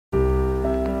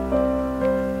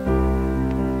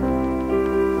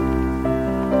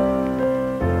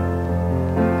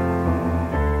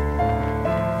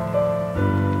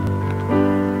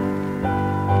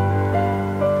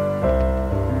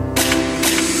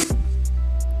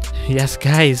Yes,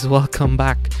 guys, welcome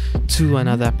back to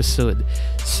another episode.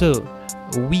 So,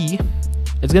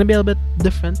 it's gonna be a little bit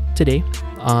different today.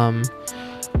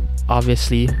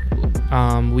 Obviously,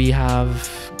 we have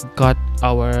got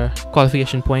our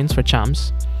qualification points for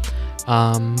champs.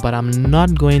 But I'm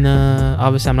not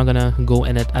gonna go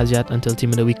in it as yet until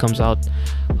Team of the Week comes out,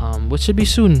 which should be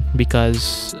soon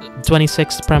because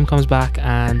 26th Prem comes back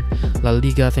and La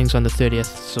Liga things on the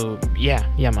 30th. So yeah,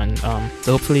 man.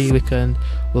 So hopefully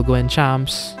we'll go in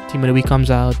champs. Team of the Week comes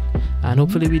out, and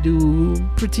hopefully we do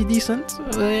pretty decent.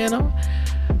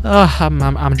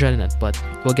 I'm dreading it, but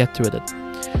we'll get through it.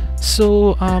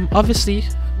 So obviously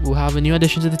we'll have a new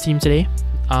addition to the team today.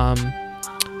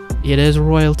 It is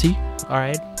royalty. All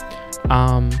right,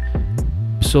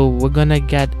 so we're gonna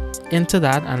get into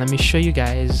that, and let me show you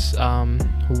guys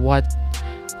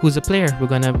who's the player we're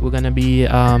gonna be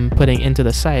putting into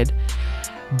the side.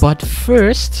 But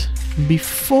first,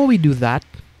 before we do that,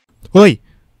 oi,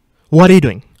 what are you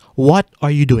doing? What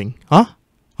are you doing? Huh?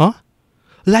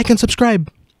 Like and subscribe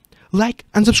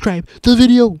to the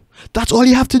video. That's all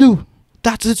you have to do.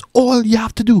 That's all you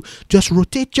have to do. Just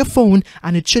rotate your phone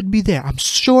and it should be there. I'm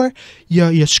sure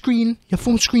your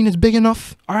phone screen is big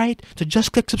enough, alright? So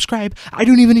just click subscribe. I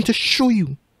don't even need to show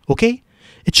you, okay?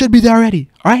 It should be there already,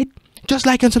 alright? Just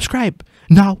like and subscribe.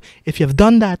 Now, if you've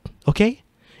done that, okay?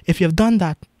 If you've done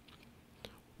that,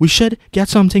 we should get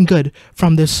something good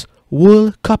from this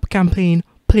World Cup campaign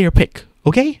player pick,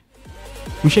 okay?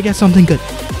 We should get something good.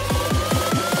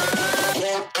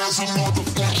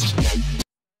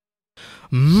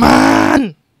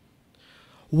 Man,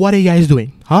 what are you guys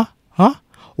doing? Huh?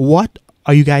 What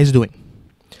are you guys doing?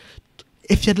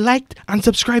 If you'd liked and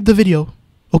subscribed the video,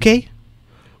 okay,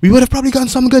 we would have probably gotten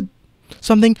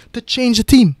something to change the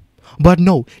team. But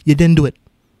no, you didn't do it.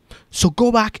 So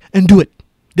go back and do it.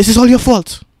 This is all your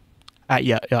fault.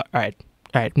 Yeah, all right.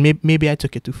 Maybe I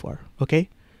took it too far, okay?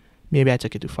 Maybe I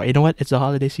took it too far. You know what? It's the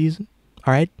holiday season,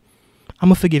 all right? I'm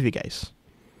gonna forgive you guys,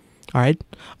 all right?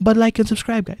 But like and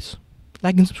subscribe, guys.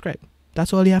 Like and subscribe.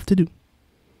 That's all you have to do.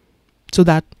 So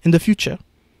that in the future,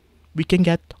 we can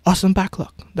get awesome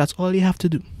backlog. That's all you have to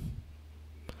do.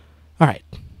 Alright.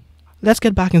 Let's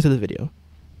get back into the video.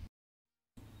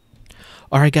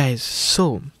 Alright guys,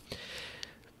 so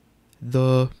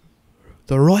the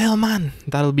royal man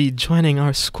that'll be joining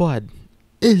our squad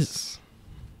is...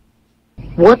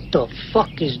 What the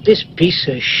fuck is this piece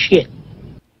of shit?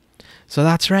 So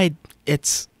that's right,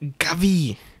 it's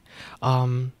Gavi.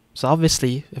 So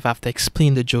obviously, if I have to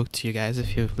explain the joke to you guys,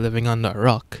 if you're living under a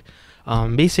rock,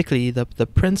 basically the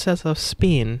princess of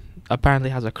Spain apparently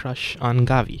has a crush on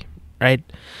Gavi, right?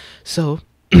 So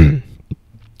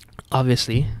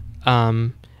obviously,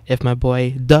 if my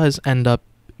boy does end up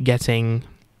getting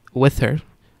with her,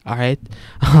 all right,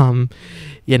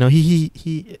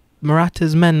 he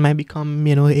Morata's men might become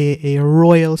a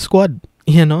royal squad.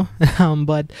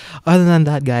 But other than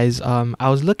that, guys, I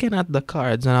was looking at the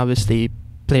cards and obviously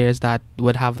players that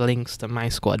would have links to my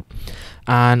squad,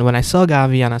 and when I saw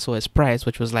Gavi and I saw his price,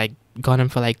 which was like got him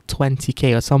for like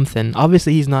 20k or something,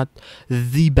 obviously he's not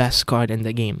the best card in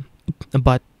the game,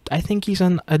 but I think he's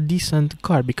a decent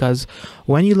card because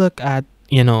when you look at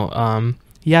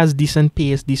he has decent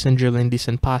pace, decent dribbling,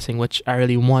 decent passing, which I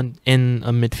really want in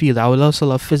a midfield. I would also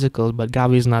love physical, but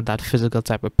Gavi is not that physical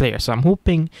type of player. So I'm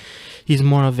hoping he's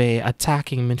more of a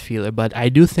attacking midfielder. But I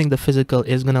do think the physical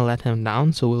is gonna let him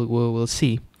down. So we'll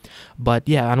see. But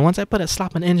yeah, and once I put a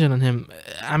slapping engine on him,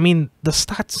 I mean the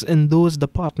stats in those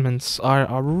departments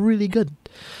are really good.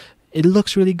 It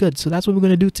looks really good. So that's what we're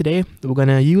gonna do today. We're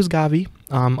gonna use Gavi,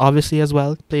 obviously as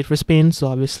well. Played for Spain, so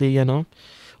obviously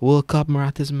World Cup,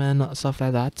 Morata's men, stuff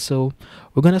like that. So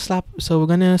we're gonna slap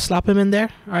him in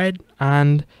there, alright?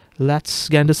 And let's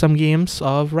get into some games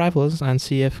of rivals and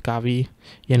see if Gavi,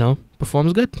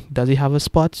 performs good. Does he have a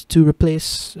spot to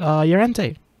replace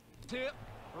Llorente?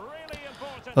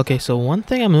 Okay, so one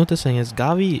thing I'm noticing is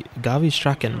Gavi's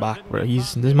tracking back, bro.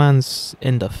 This man's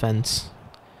in defense.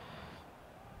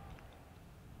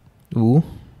 Ooh.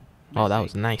 Oh, that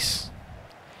was nice.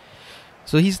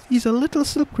 So he's a little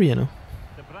slippery, And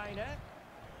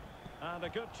a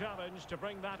good challenge to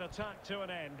bring that attack to an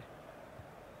end.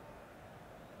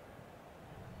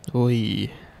 Oi.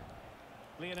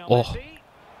 Oh.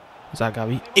 Is that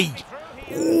Gavi? Hey.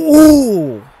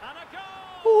 Oh.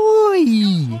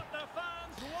 Oi.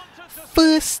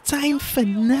 First time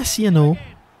finesse,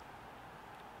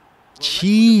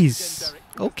 Jeez.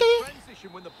 Okay.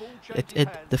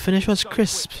 The finish was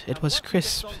crisp. It was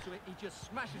crisp.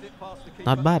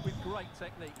 Not bad.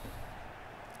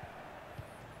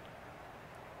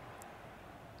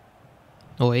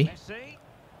 Oi.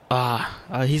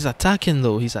 He's attacking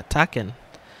though. He's attacking.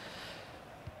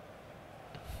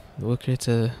 Work rates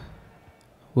are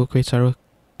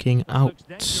working out.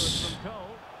 Chance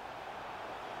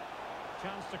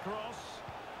to cross.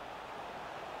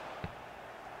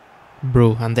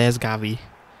 Bro, and there's Gavi.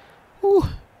 Ooh.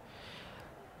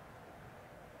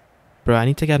 Bro, I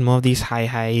need to get more of these high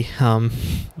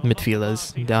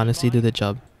midfielders. They honestly do the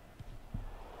job.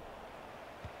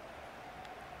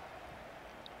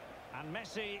 And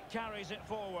Messi carries it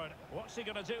forward. What's he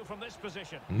going to do from this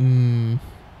position?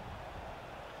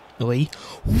 Wait.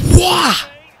 Wah!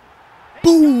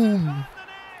 Boom!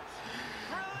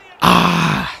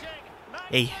 Ah!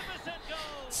 Hey.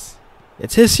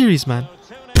 It's his series, man.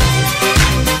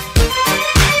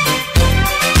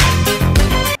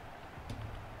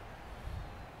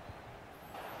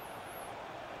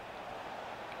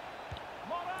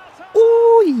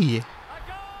 Ooh!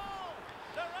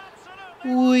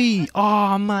 Ooh!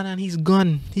 Oh man, and he's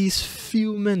gone. He's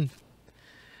fuming.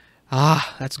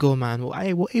 Let's go, man.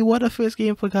 What a first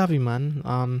game for Gavi,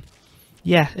 man.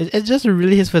 Yeah, it's just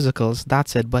really his physicals.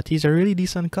 That's it. But he's a really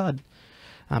decent card.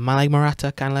 A man like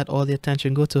Morata can't let all the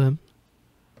attention go to him.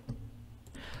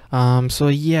 So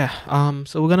yeah.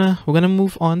 So we're gonna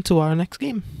move on to our next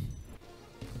game.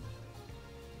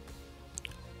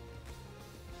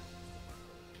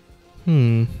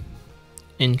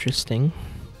 Interesting.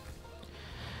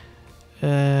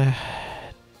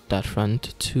 That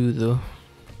front two though.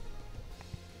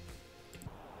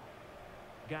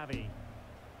 Gavi.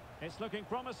 It's looking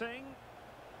promising.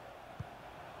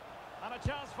 And a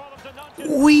chance for them to nudge it.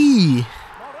 Wee!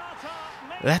 Morata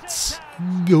makes Let's it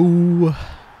count. go. Well,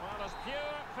 as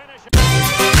pure finish.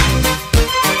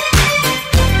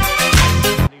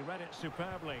 And he read it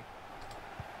superbly.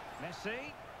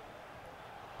 Messi.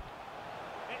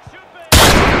 It should be.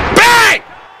 Bang!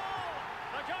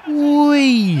 Now.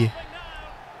 Wee!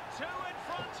 2 in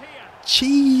front here.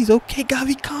 Jeez, okay,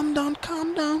 Gavi, calm down,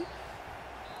 calm down.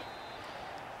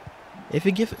 If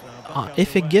you give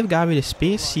Gavi the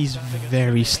space, he's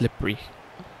very slippery.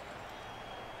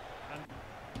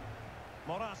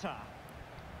 Morata.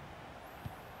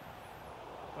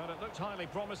 Well, it looked highly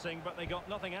promising, but they got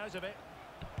nothing out of it.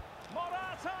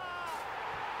 Morata!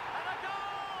 And a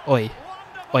goal! Oi,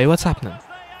 oi, what's happening?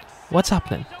 What's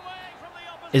happening?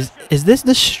 Is this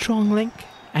the strong link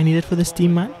I needed for this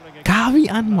team, man? Gavi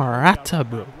and Morata,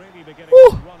 bro.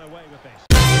 Woo!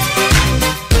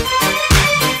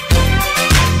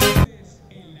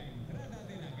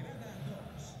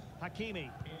 Hakimi.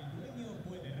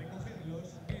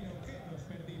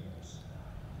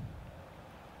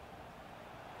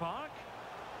 Park.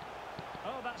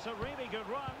 Oh, that's a really good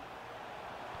run.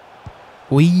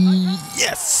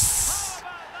 Yes.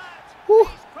 Woo.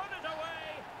 He's put it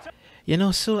away. You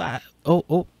know, so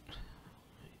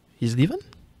he's leaving?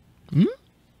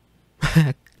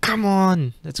 Come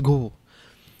on, let's go.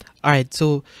 All right,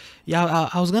 so yeah,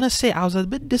 I was gonna say I was a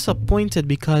bit disappointed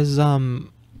because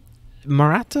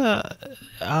Morata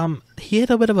he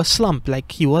had a bit of a slump,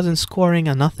 like he wasn't scoring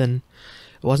or nothing,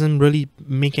 wasn't really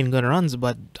making good runs.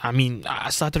 But I mean, I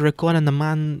started recording and the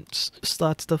man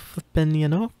starts to flipping, you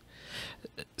know,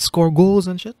 score goals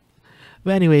and shit.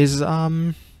 But anyways,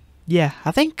 yeah,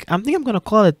 I think I'm gonna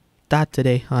call it that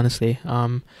today, honestly.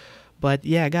 But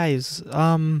yeah, guys,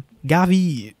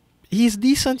 Gavi, he's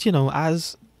decent, you know,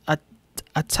 as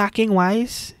attacking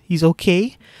wise, he's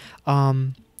okay.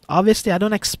 Obviously, I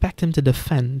don't expect him to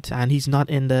defend, and he's not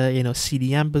in the, you know,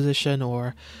 CDM position,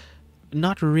 or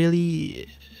not really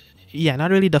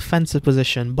defensive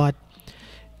position. But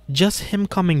just him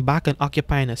coming back and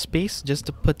occupying a space just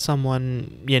to put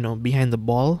someone, you know, behind the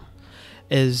ball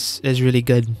is really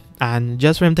good. And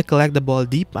just for him to collect the ball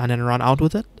deep and then run out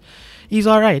with it, he's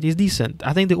alright, he's decent.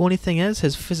 I think the only thing is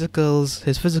his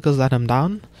physicals let him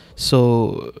down.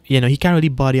 So, you know, he can't really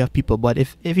body up people, but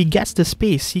if he gets the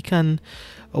space, he can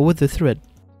wither through it.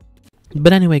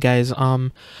 But anyway, guys,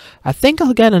 I think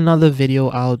I'll get another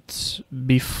video out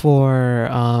before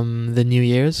the New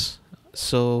Year's.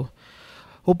 So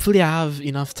hopefully I have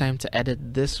enough time to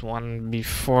edit this one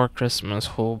before Christmas,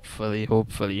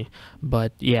 hopefully.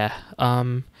 But yeah,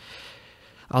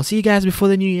 I'll see you guys before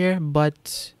the New Year.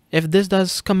 But if this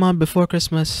does come out before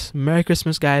Christmas, Merry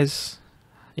Christmas, guys.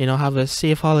 You know, have a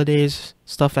safe holidays,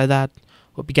 stuff like that.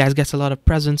 Hope you guys get a lot of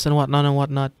presents and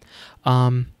whatnot.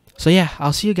 So yeah,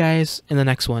 I'll see you guys in the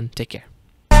next one. Take care.